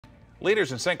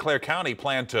Leaders in St. Clair County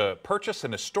plan to purchase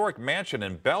an historic mansion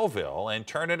in Belleville and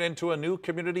turn it into a new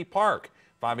community park.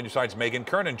 5 News Side's Megan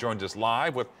Kernan joins us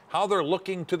live with how they're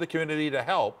looking to the community to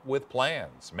help with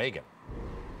plans. Megan.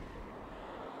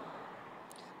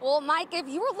 Well, Mike, if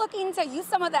you were looking to use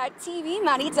some of that TV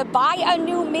money to buy a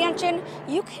new mansion,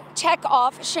 you can check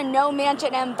off Chanot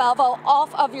Mansion in Belleville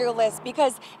off of your list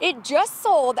because it just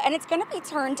sold and it's going to be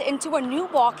turned into a new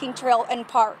walking trail and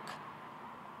park.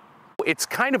 It's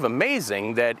kind of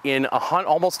amazing that in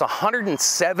almost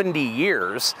 170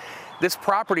 years, this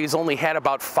property has only had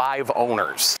about 5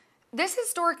 owners. This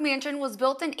historic mansion was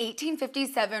built in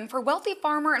 1857 for wealthy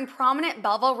farmer and prominent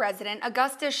Belleville resident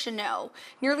Augustus Chanot.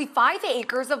 Nearly 5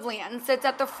 acres of land sits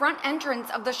at the front entrance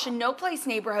of the Chanot Place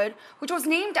neighborhood, which was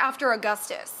named after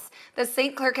Augustus. The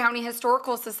St. Clair County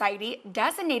Historical Society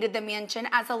designated the mansion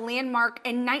as a landmark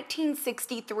in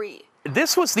 1963.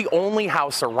 This was the only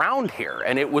house around here,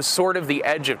 and it was sort of the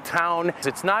edge of town.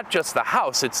 It's not just the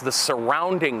house, it's the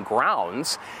surrounding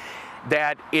grounds,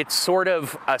 that it's sort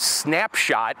of a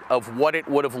snapshot of what it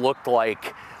would have looked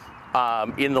like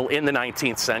in the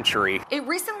 19th century. It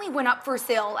recently went up for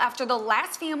sale after the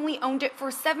last family owned it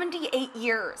for 78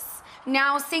 years.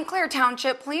 Now, St. Clair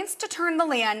Township plans to turn the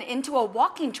land into a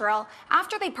walking trail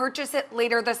after they purchase it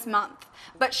later this month.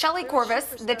 But Shelley Corvus,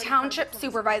 the township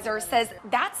supervisor, says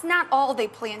that's not all they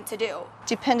plan to do.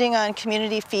 Depending on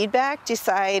community feedback,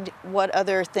 decide what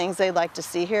other things they'd like to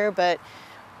see here, but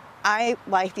I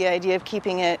like the idea of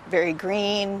keeping it very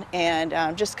green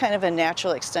and just kind of a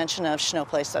natural extension of Chanot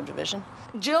Place subdivision.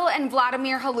 Jill and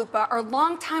Vladimir Halupa are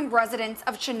longtime residents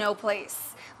of Chanot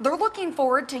Place. They're looking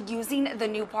forward to using the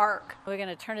new park. We're going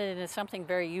to turn it into something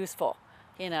very useful,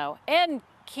 and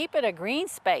keep it a green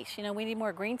space. We need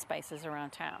more green spaces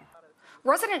around town.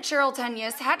 Resident Cheryl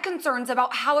Tenyus had concerns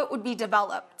about how it would be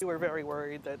developed. We were very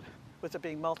worried that with it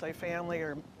being multifamily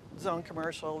or zone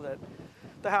commercial, that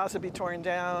the house would be torn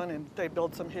down and they'd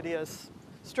build some hideous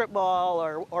strip mall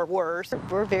or worse.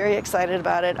 We're very excited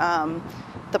about it.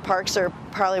 The parks are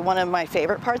probably one of my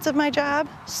favorite parts of my job,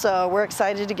 so we're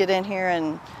excited to get in here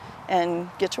and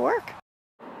get to work.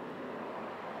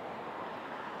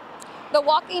 The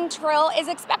walking trail is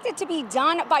expected to be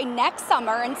done by next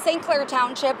summer, and St. Clair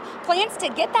Township plans to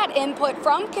get that input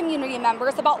from community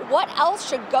members about what else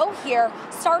should go here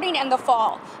starting in the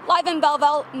fall. Live in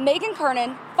Belleville, Megan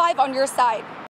Kernan, 5 on your side.